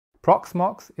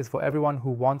Proxmox is for everyone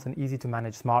who wants an easy to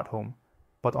manage smart home,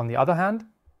 but on the other hand,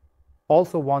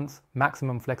 also wants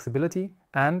maximum flexibility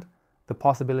and the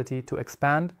possibility to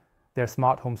expand their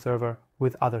smart home server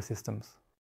with other systems.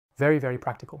 Very, very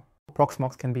practical.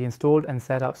 Proxmox can be installed and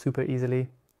set up super easily.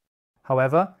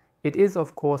 However, it is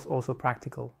of course also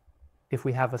practical. If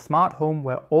we have a smart home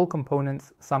where all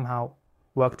components somehow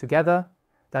work together,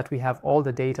 that we have all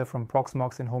the data from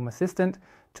Proxmox in Home Assistant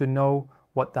to know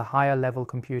what the higher level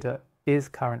computer is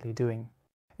currently doing.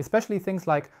 Especially things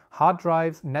like hard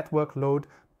drives, network load,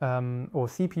 or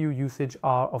CPU usage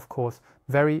are of course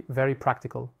very, very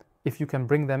practical if you can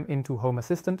bring them into Home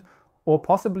Assistant or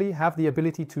possibly have the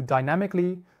ability to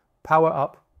dynamically power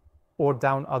up or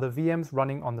down other VMs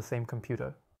running on the same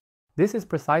computer. This is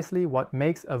precisely what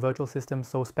makes a virtual system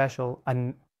so special,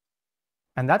 and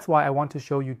that's why I want to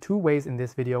show you two ways in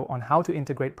this video on how to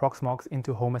integrate Proxmox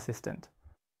into Home Assistant,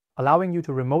 allowing you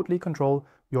to remotely control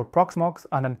your Proxmox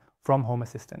from Home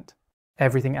Assistant.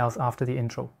 Everything else after the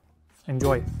intro.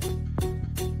 Enjoy!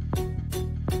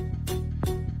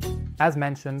 As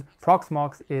mentioned,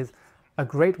 Proxmox is a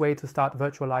great way to start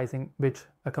virtualizing with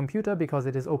a computer because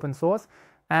it is open source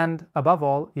and above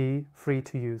all, free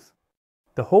to use.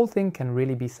 The whole thing can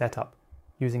really be set up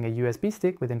using a USB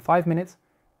stick within 5 minutes,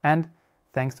 and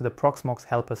thanks to the Proxmox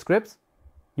helper scripts,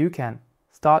 you can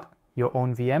start your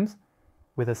own VMs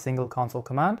with a single console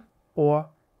command or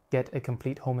get a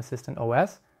complete Home Assistant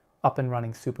OS up and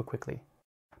running super quickly.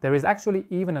 There is actually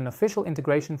even an official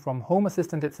integration from Home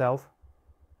Assistant itself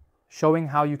showing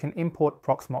how you can import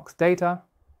Proxmox data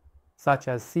such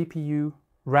as CPU,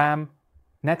 RAM,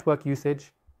 network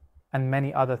usage, and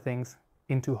many other things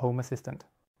into Home Assistant.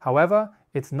 However,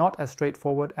 it's not as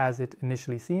straightforward as it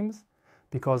initially seems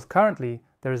because currently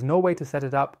there is no way to set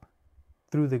it up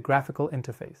through the graphical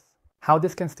interface. How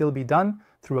this can still be done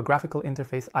through a graphical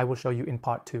interface I will show you in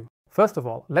part 2. First of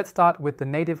all, let's start with the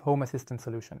native Home Assistant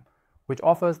solution, which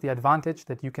offers the advantage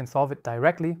that you can solve it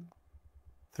directly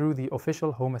through the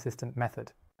official Home Assistant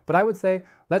method. But I would say,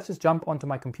 let's just jump onto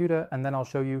my computer and then I'll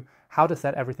show you how to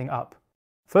set everything up.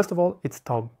 First of all, it's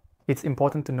TOB. It's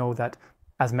important to know that,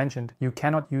 as mentioned, you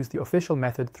cannot use the official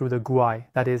method through the GUI,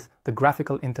 that is, the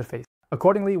graphical interface.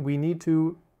 Accordingly, we need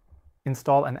to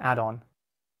install an add-on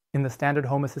in the standard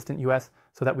Home Assistant US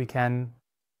so that we can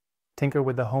tinker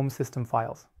with the home system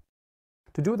files.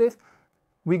 To do this,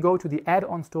 we go to the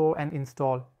add-on store and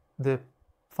install the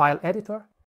file editor.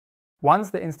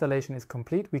 Once the installation is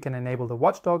complete, we can enable the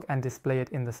watchdog and display it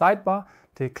in the sidebar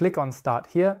to click on Start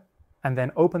Here and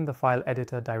then open the file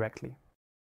editor directly.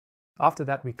 After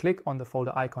that, we click on the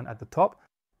folder icon at the top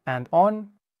and on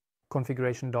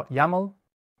configuration.yaml.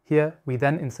 Here we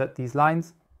then insert these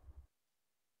lines,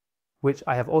 which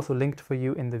I have also linked for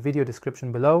you in the video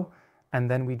description below, and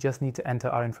then we just need to enter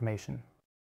our information.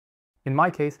 In my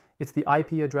case, it's the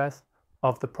IP address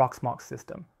of the Proxmox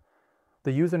system,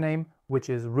 the username, which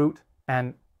is root,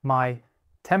 and my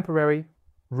temporary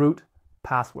root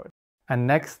password. And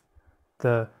next,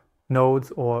 the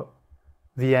nodes or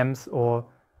VMs or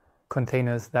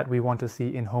containers that we want to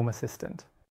see in Home Assistant.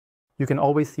 You can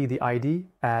always see the ID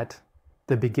at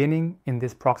the beginning in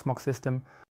this Proxmox system.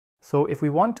 So if we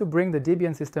want to bring the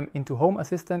Debian system into Home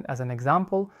Assistant as an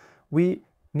example, we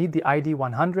need the ID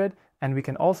 100, and we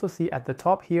can also see at the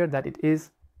top here that it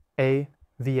is a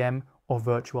VM or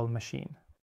virtual machine.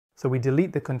 So we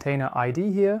delete the container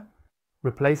ID here,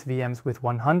 replace VMs with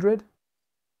 100,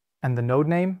 and the node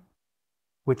name,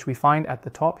 which we find at the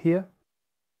top here,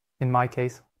 in my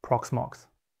case, Proxmox,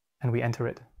 and we enter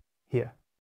it here.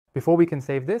 Before we can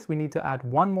save this, we need to add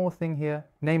one more thing here,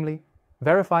 namely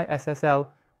verify SSL,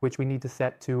 which we need to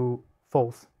set to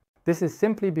false. This is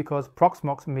simply because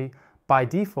Proxmox by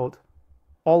default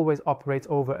always operates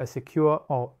over a secure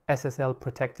or SSL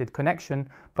protected connection,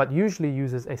 but usually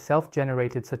uses a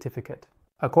self-generated certificate.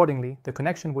 Accordingly, the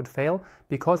connection would fail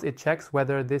because it checks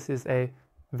whether this is a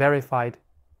verified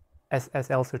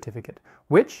SSL certificate,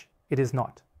 which it is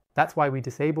not. That's why we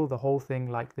disable the whole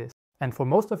thing like this. And for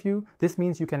most of you, this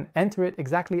means you can enter it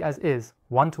exactly as is,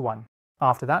 one-to-one.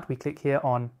 After that, we click here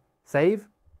on Save,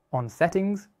 on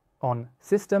Settings, on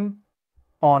System,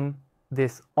 on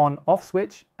this on-off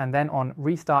switch, and then on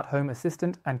Restart Home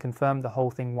Assistant and confirm the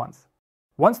whole thing once.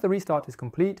 Once the restart is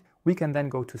complete, we can then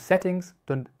go to Settings,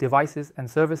 Devices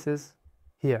and Services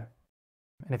here.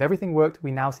 And if everything worked,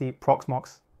 we now see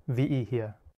Proxmox VE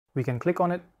here. We can click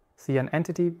on it, see an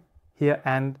entity here,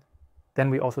 and then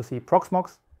we also see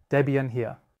Proxmox Debian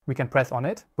here. We can press on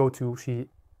it, go to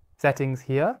Settings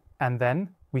here, and then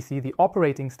we see the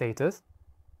operating status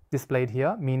displayed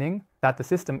here, meaning that the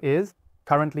system is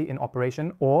currently in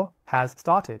operation or has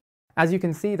started. As you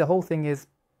can see, the whole thing is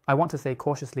I want to say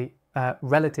cautiously,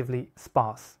 relatively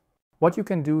sparse. What you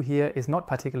can do here is not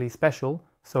particularly special,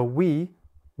 so we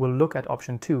will look at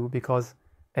option 2 because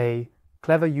a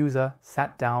clever user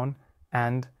sat down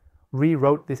and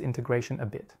rewrote this integration a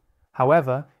bit.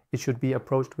 However, it should be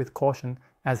approached with caution,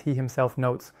 as he himself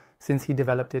notes, since he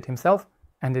developed it himself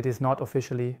and it is not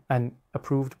officially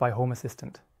approved by Home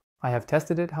Assistant. I have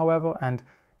tested it, however, and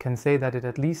can say that it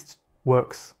at least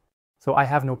works. So I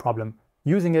have no problem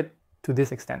using it to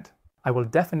this extent. I will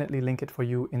definitely link it for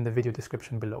you in the video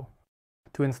description below.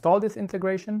 To install this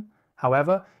integration,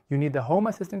 however, you need the Home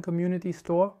Assistant community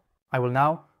store. I will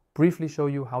now briefly show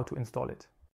you how to install it.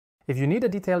 If you need a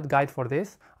detailed guide for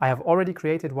this, I have already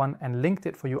created one and linked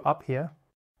it for you up here.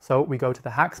 So we go to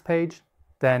the HACS page,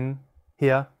 then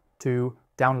here to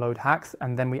download HACS,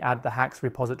 and then we add the HACS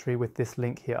repository with this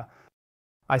link here.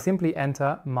 I simply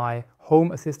enter my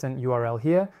Home Assistant URL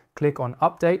here, click on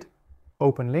Update,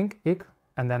 open link,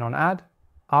 and then on Add.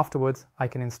 Afterwards, I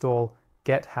can install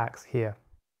Get HACS here.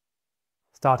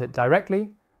 Start it directly,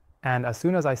 and as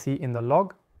soon as I see in the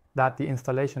log that the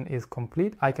installation is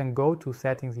complete, I can go to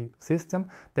Settings System,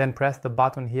 then press the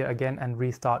button here again and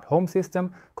restart Home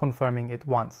System, confirming it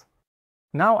once.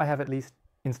 Now I have at least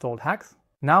installed HACS.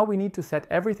 Now we need to set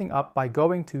everything up by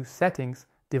going to Settings,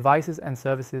 Devices and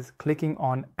Services, clicking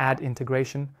on Add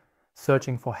Integration,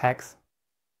 searching for HACS,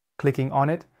 clicking on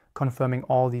it, confirming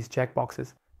all these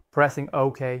checkboxes, pressing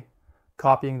OK,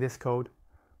 copying this code,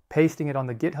 pasting it on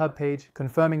the GitHub page,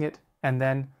 confirming it, and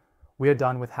then we're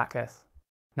done with HACS.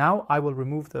 Now I will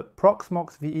remove the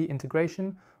Proxmox VE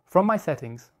integration from my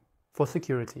settings for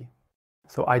security.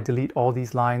 So I delete all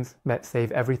these lines,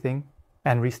 save everything,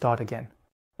 and restart again.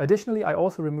 Additionally, I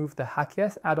also remove the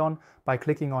HACS add-on by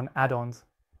clicking on Add-ons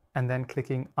and then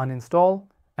clicking Uninstall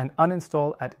and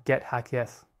uninstall at Get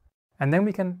HACS. And then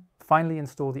we can finally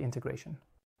install the integration.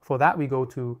 For that, we go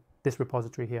to this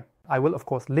repository here. I will, of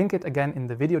course, link it again in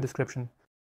the video description.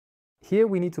 Here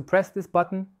we need to press this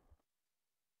button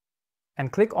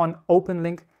and click on Open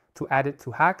Link to add it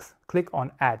to HACS. Click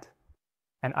on Add.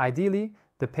 And ideally,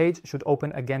 the page should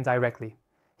open again directly,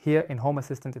 here in Home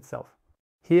Assistant itself.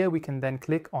 Here we can then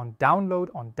click on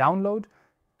Download,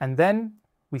 and then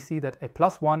we see that a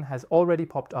 +1 has already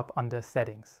popped up under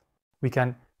Settings. We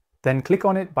can then click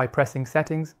on it by pressing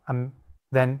Settings and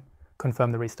then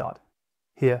confirm the restart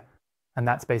here, and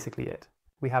that's basically it.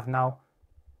 We have now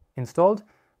installed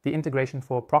the integration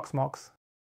for Proxmox.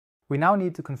 We now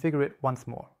need to configure it once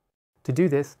more. To do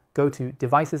this, go to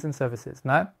Devices and Services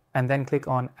now, and then click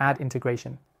on Add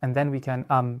Integration, and then we can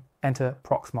enter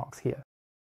Proxmox here.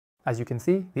 As you can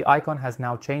see, the icon has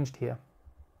now changed here,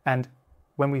 and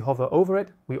when we hover over it,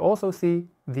 we also see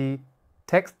the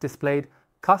text displayed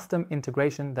Custom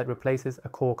Integration that replaces a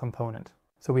core component.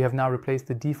 So we have now replaced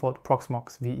the default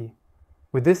Proxmox VE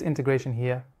with this integration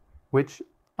here, which,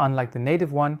 unlike the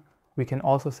native one, we can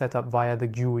also set up via the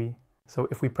GUI. So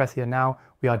if we press here now,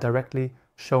 we are directly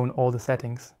shown all the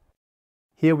settings.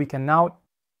 Here we can now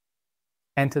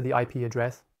enter the IP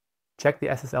address, check the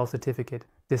SSL certificate,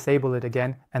 disable it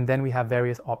again, and then we have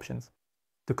various options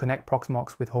to connect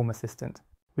Proxmox with Home Assistant.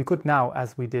 We could now,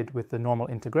 as we did with the normal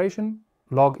integration,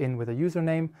 log in with a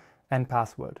username and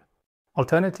password.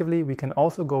 Alternatively, we can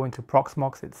also go into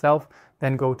Proxmox itself,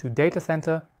 then go to Data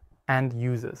Center and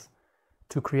Users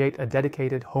to create a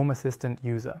dedicated Home Assistant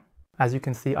user. As you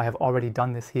can see, I have already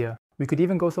done this here. We could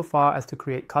even go so far as to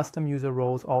create custom user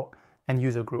roles and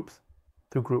user groups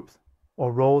through groups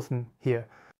or roles in here.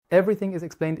 Everything is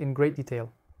explained in great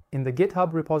detail in the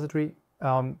GitHub repository,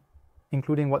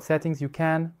 including what settings you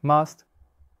can, must,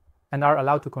 and are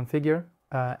allowed to configure,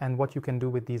 and what you can do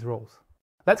with these roles.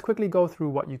 Let's quickly go through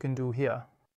what you can do here.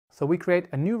 So we create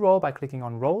a new role by clicking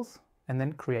on Roles and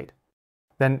then Create.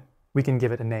 Then we can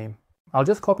give it a name. I'll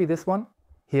just copy this one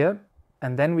here,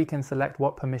 and then we can select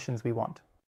what permissions we want.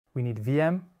 We need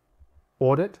VM,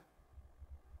 Audit,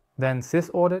 then Sys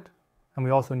Audit, and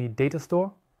we also need Data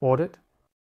Store, Audit.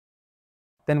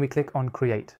 Then we click on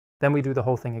Create. Then we do the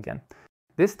whole thing again.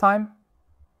 This time,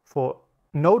 for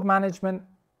Node Management,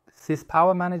 Sys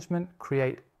Power Management,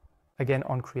 Create, again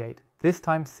on Create. This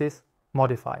time Sys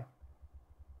Modify.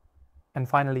 And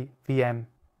finally, VM,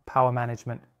 Power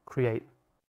Management, Create.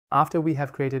 After we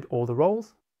have created all the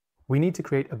roles, we need to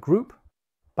create a group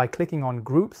by clicking on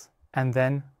Groups and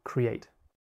then Create.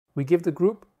 We give the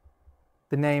group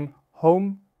the name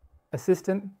Home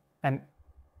Assistant and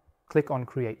click on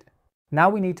Create. Now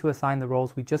we need to assign the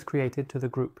roles we just created to the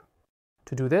group.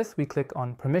 To do this, we click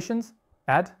on Permissions,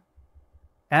 Add,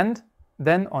 and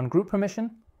then on Group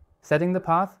Permission, setting the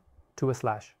path to a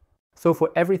 /. So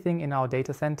for everything in our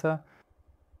data center,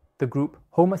 the group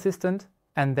Home Assistant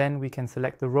and then we can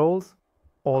select the roles,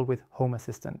 all with Home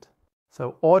Assistant.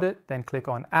 So audit, then click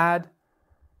on add.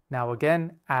 Now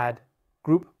again, add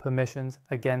group permissions,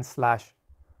 again slash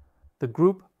the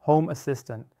group Home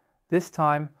Assistant. This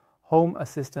time, Home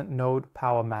Assistant node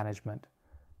power management.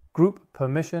 Group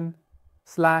permission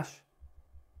slash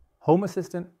Home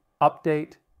Assistant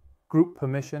update group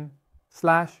permission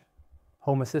slash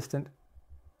Home Assistant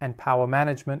and power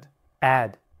management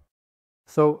add.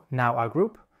 So now our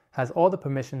group has all the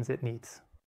permissions it needs.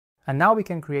 And now we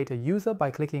can create a user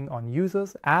by clicking on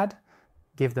Users, Add,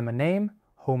 give them a name,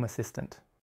 Home Assistant.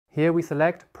 Here we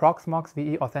select Proxmox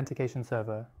VE Authentication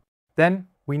Server. Then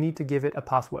we need to give it a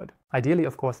password. Ideally,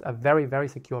 of course, a very, very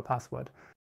secure password.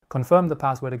 Confirm the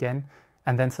password again,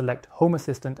 and then select Home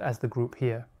Assistant as the group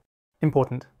here.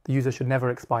 Important, the user should never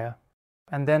expire.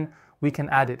 And then we can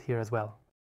add it here as well.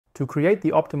 To create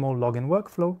the optimal login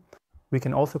workflow, we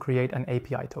can also create an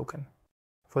API token.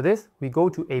 For this, we go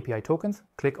to API tokens,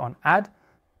 click on Add,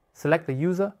 select the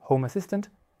user, Home Assistant,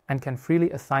 and can freely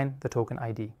assign the token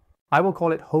ID. I will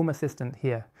call it Home Assistant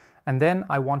here, and then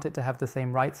I want it to have the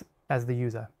same rights as the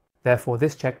user. Therefore,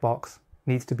 this checkbox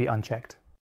needs to be unchecked.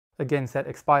 Again, set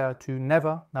expire to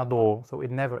never, so it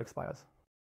never expires.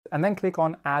 And then click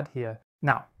on Add here.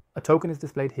 Now, a token is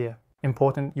displayed here.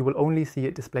 Important, you will only see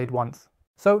it displayed once.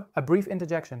 So, a brief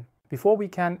interjection. Before we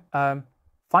can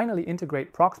finally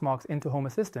integrate Proxmox into Home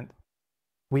Assistant,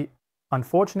 we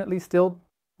unfortunately still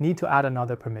need to add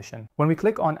another permission. When we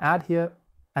click on Add here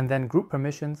and then Group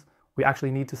Permissions, we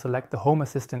actually need to select the Home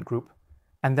Assistant group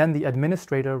and then the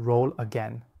administrator role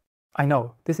again. I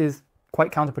know, this is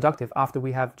quite counterproductive after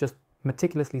we have just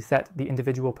meticulously set the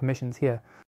individual permissions here.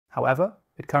 However,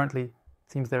 it currently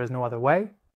seems there is no other way.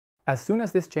 As soon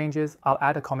as this changes, I'll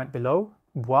add a comment below,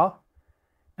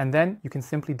 and then you can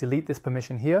simply delete this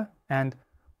permission here, and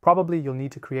probably you'll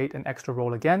need to create an extra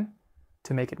role again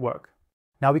to make it work.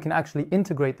 Now we can actually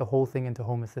integrate the whole thing into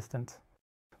Home Assistant.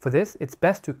 For this, it's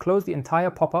best to close the entire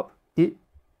pop-up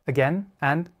again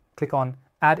and click on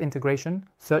Add Integration,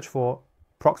 search for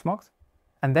Proxmox,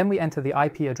 and then we enter the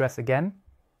IP address again,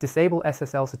 disable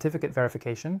SSL certificate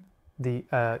verification, the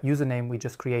username we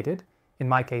just created, in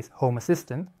my case Home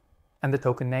Assistant, and the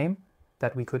token name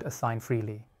that we could assign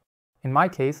freely. In my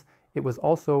case, it was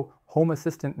also Home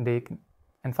Assistant name,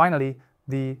 and finally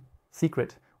the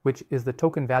secret, which is the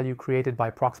token value created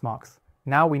by Proxmox.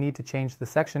 Now we need to change the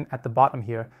section at the bottom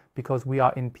here because we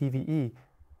are in PVE,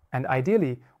 and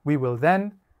ideally we will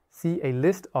then see a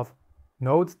list of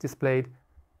nodes displayed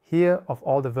here of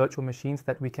all the virtual machines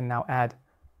that we can now add,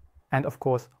 and of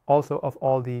course also of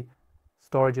all the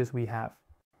storages we have.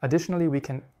 Additionally, we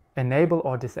can enable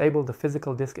or disable the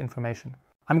physical disk information.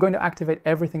 I'm going to activate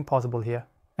everything possible here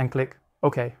and click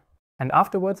OK. And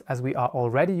afterwards, as we are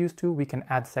already used to, we can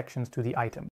add sections to the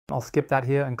item. I'll skip that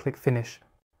here and click Finish.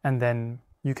 And then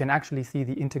you can actually see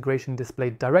the integration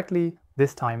displayed directly.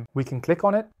 This time we can click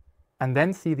on it and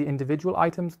then see the individual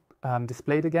items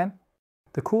displayed again.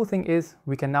 The cool thing is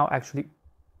we can now actually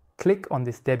click on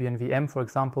this Debian VM, for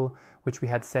example, which we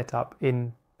had set up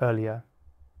in earlier.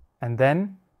 And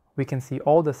then we can see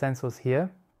all the sensors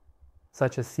here,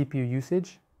 such as CPU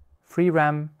usage, free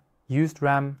RAM, used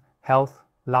RAM, health,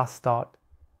 last start,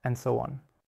 and so on.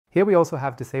 Here we also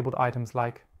have disabled items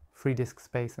like free disk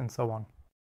space and so on.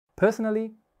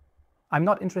 Personally, I'm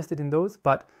not interested in those,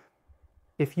 but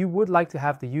if you would like to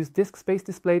have the used disk space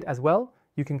displayed as well,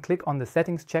 you can click on the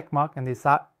settings checkmark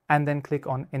and then click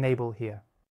on enable here.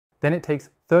 Then it takes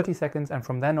 30 seconds, and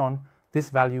from then on, this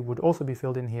value would also be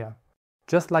filled in here,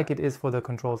 just like it is for the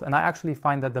controls. And I actually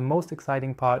find that the most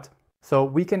exciting part. So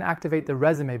we can activate the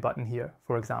resume button here,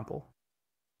 for example,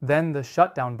 then the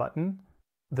shutdown button,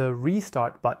 the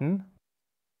restart button,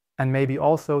 and maybe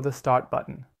also the start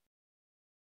button.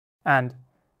 And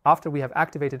after we have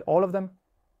activated all of them,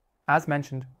 as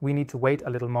mentioned, we need to wait a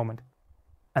little moment,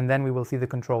 and then we will see the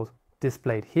controls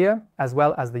displayed here, as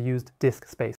well as the used disk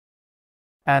space.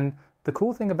 And the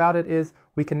cool thing about it is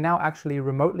we can now actually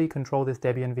remotely control this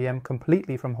Debian VM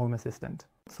completely from Home Assistant.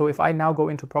 So if I now go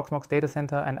into Proxmox Data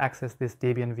Center and access this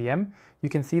Debian VM, you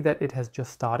can see that it has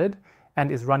just started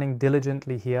and is running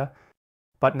diligently here.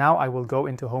 But now I will go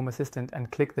into Home Assistant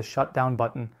and click the shutdown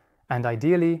button. And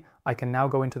ideally, I can now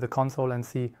go into the console and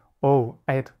see, oh,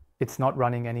 it's not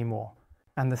running anymore.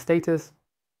 And the status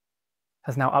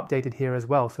has now updated here as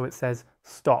well. So it says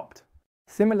stopped.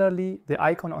 Similarly, the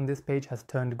icon on this page has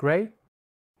turned gray.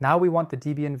 Now we want the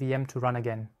Debian VM to run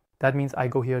again. That means I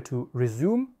go here to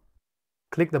resume,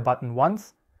 click the button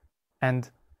once, and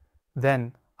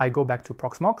then I go back to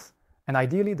Proxmox, and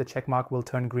ideally the checkmark will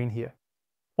turn green here.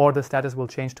 Or the status will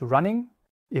change to running.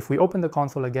 If we open the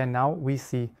console again now, we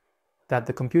see that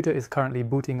the computer is currently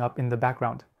booting up in the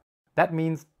background. That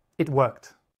means it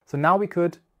worked. So now we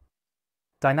could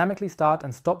dynamically start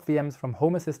and stop VMs from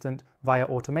Home Assistant via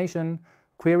automation,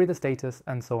 query the status,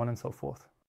 and so on and so forth.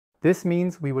 This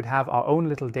means we would have our own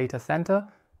little data center,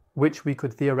 which we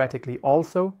could theoretically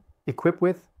also equip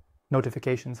with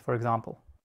notifications, for example.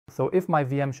 So if my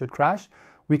VM should crash,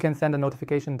 we can send a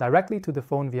notification directly to the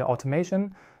phone via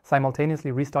automation,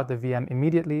 simultaneously restart the VM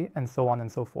immediately, and so on and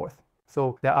so forth.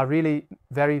 So there are really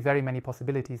very, very many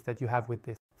possibilities that you have with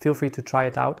this. Feel free to try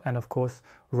it out and of course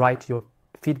write your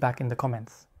feedback in the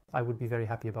comments. I would be very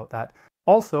happy about that.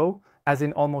 Also, as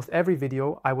in almost every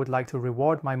video, I would like to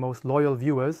reward my most loyal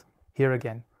viewers, here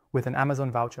again, with an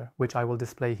Amazon voucher, which I will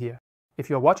display here. If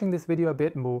you're watching this video a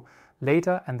bit more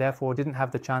later and therefore didn't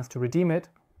have the chance to redeem it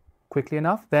quickly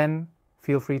enough, then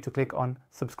feel free to click on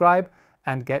subscribe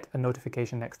and get a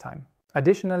notification next time.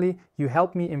 Additionally, you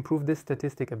help me improve this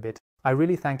statistic a bit. I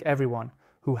really thank everyone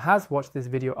who has watched this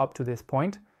video up to this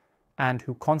point and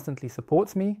who constantly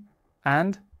supports me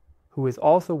and who is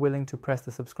also willing to press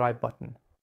the subscribe button.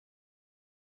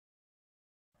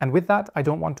 And with that, I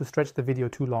don't want to stretch the video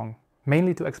too long,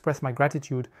 mainly to express my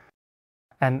gratitude.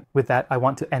 And with that, I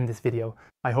want to end this video.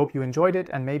 I hope you enjoyed it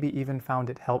and maybe even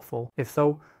found it helpful. If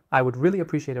so, I would really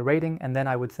appreciate a rating, and then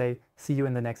I would say, see you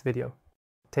in the next video.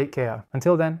 Take care.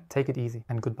 Until then, take it easy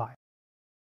and goodbye.